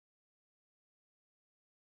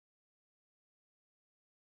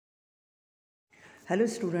Hello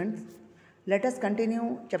students, let us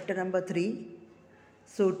continue chapter number 3.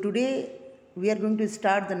 So today we are going to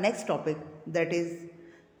start the next topic, that is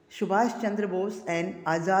Subhash Chandra Bose and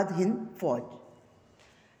Azad Hind Fauj.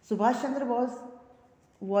 Subhash Chandra Bose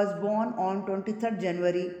was born on 23rd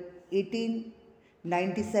January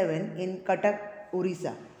 1897 in Cuttack,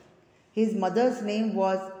 Orissa. His mother's name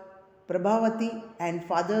was Prabhavati and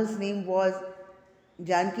father's name was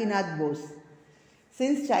Janakinath Bose.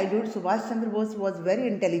 Since childhood, Subhash Chandra Bose was very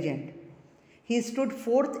intelligent. He stood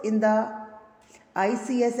fourth in the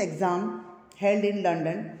ICS exam held in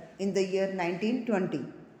London in the year 1920.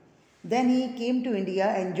 Then he came to India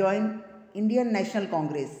and joined Indian National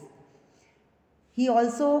Congress. He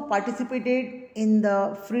also participated in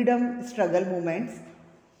the freedom struggle movements.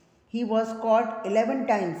 He was caught 11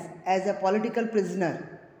 times as a political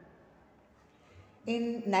prisoner.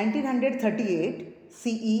 In 1938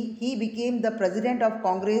 CE, he became the president of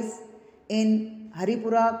Congress in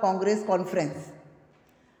Haripura Congress Conference.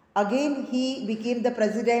 Again, he became the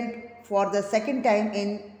president for the second time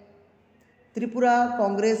in Tripura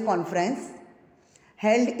Congress Conference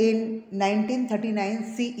held in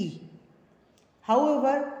 1939 CE.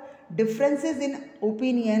 However, differences in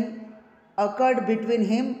opinion occurred between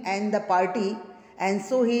him and the party, and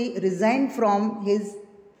so he resigned from his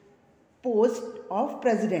post of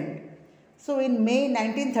president. So in May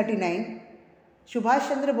 1939, Subhash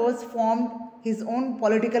Chandra Bose formed his own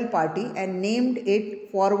political party and named it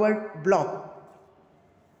Forward Bloc.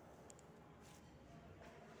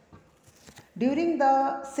 During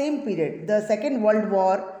the same period, the Second World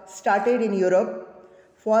War started in Europe.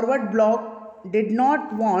 Forward Bloc did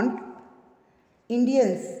not want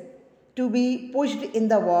Indians to be pushed in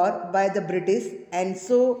the war by the British, and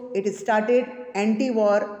so it started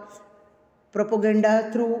anti-war propaganda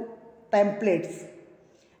through pamphlets.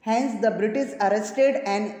 Hence, the British arrested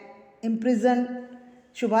and imprisoned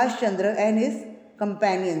Subhash Chandra and his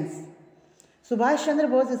companions. Subhash Chandra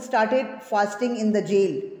Bose started fasting in the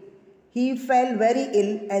jail. He fell very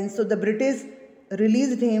ill, and so the British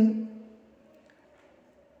released him.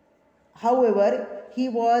 However, he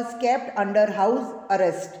was kept under house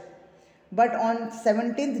arrest. But on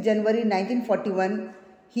 17th January 1941,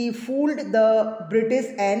 he fooled the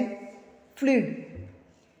British and fled.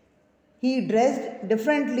 He dressed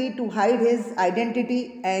differently to hide his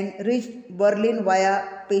identity and reached Berlin via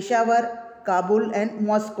Peshawar, Kabul and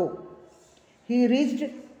Moscow. He reached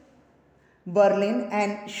Berlin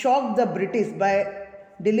and shocked the British by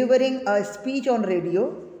delivering a speech on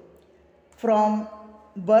radio. From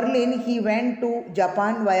Berlin, he went to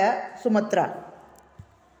Japan via Sumatra.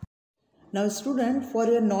 Now student, for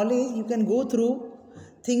your knowledge, you can go through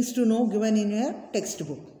things to know given in your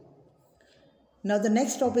textbook. Now the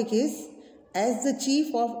next topic is, as the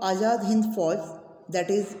chief of Azad Hind Fauj, that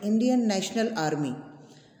is Indian National Army,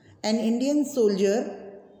 an Indian soldier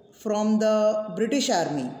from the British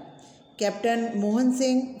Army, Captain Mohan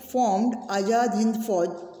Singh formed Azad Hind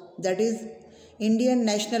Fauj, that is Indian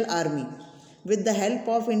National Army, with the help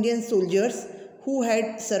of Indian soldiers who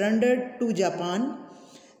had surrendered to Japan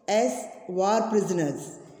as war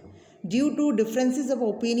prisoners. Due to differences of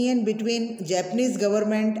opinion between Japanese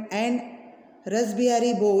government and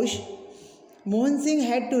Rasbihari Bose, Mohan Singh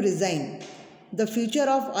had to resign. The future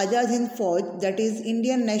of Azad Hind Fauj, that is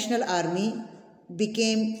Indian National Army,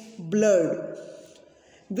 became blurred.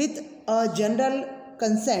 With a general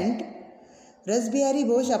consent, Rasbihari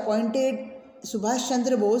Bose appointed Subhash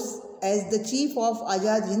Chandra Bose as the chief of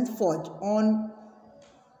Azad Hind Fauj on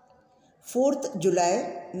 4th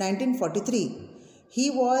July 1943.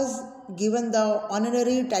 He was given the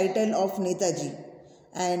honorary title of Netaji,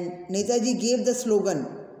 and Netaji gave the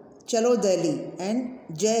slogan Chalo Delhi and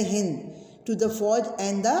Jai Hind to the Fauj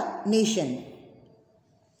and the nation.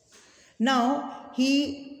 Now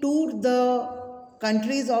he toured the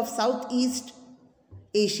countries of Southeast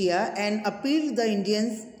Asia and appealed the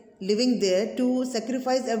Indians living there to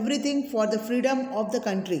sacrifice everything for the freedom of the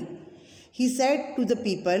country. He said to the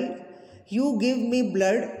people, "You give me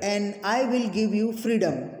blood and I will give you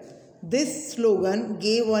freedom." This slogan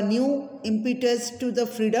gave a new impetus to the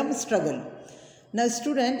freedom struggle. Now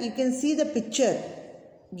student, you can see the picture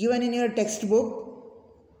given in your textbook,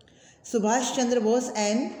 Subhash Chandra Bose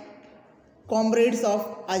and comrades of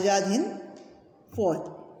Azad Hind Fauj.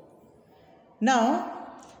 Now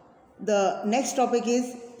the next topic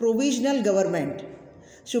is provisional government.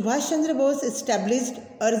 Subhash Chandra Bose established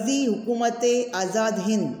Arzi Hukumat-e Azad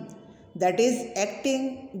Hind, that is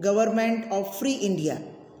acting government of Free India,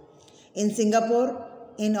 in Singapore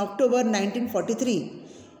in October 1943.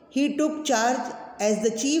 He took charge as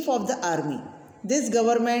the chief of the army. this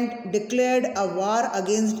government declared a war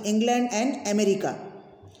against England and America.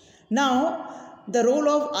 Now, the role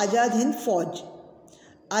of Azad Hind Fauj.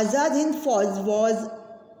 Azad Hind Fauj was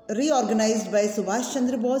reorganized by Subhash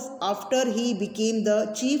Chandra Bose after he became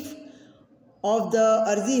the chief of the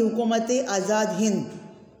Arzi Hukumat-e Azad Hind.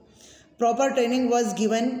 Proper training was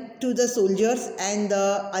given to the soldiers and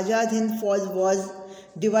the Azad Hind Fauj was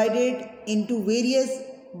divided into various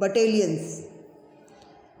battalions.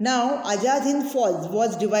 Now, Azad Hind Fauj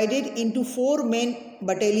was divided into 4 main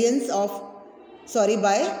battalions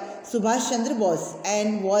by Subhash Chandra Bose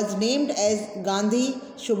and was named as Gandhi,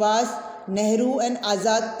 Subhash, Nehru and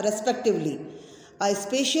Azad respectively. A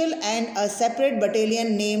special and a separate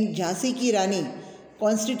battalion named Jhansi Ki Rani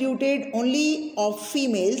constituted only of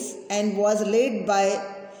females and was led by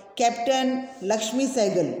Captain Lakshmi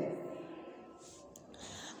Sehgal.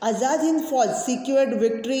 Azad Hind Fauj secured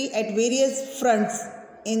victory at various fronts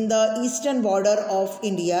in the eastern border of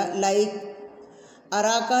India like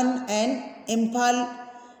Arakan and Imphal.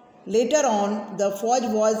 Later on, the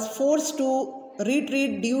Fauj was forced to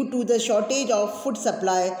retreat due to the shortage of food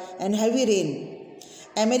supply and heavy rain.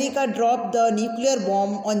 America dropped the nuclear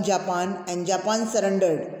bomb on Japan and Japan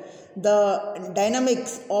surrendered. The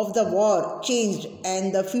dynamics of the war changed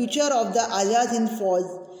and the future of the Azad Hind Fauj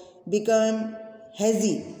became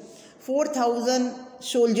hazy. 4,000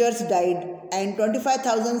 soldiers died and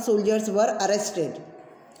 25,000 soldiers were arrested.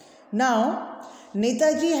 Now,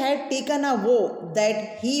 Netaji had taken a vow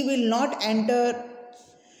that he will not enter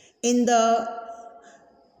in the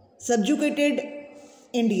subjugated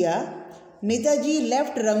India. Netaji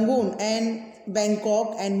left Rangoon and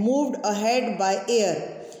Bangkok and moved ahead by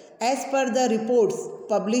air. As per the reports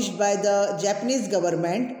published by the Japanese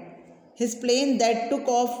government, his plane that took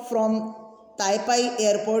off from Taipei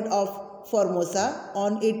airport of Formosa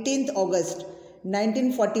on 18th August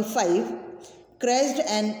 1945 crashed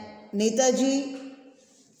and Netaji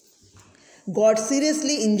got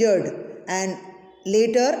seriously injured and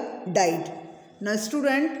later died. Now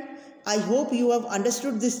student, I hope you have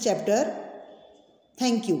understood this chapter.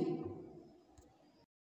 Thank you.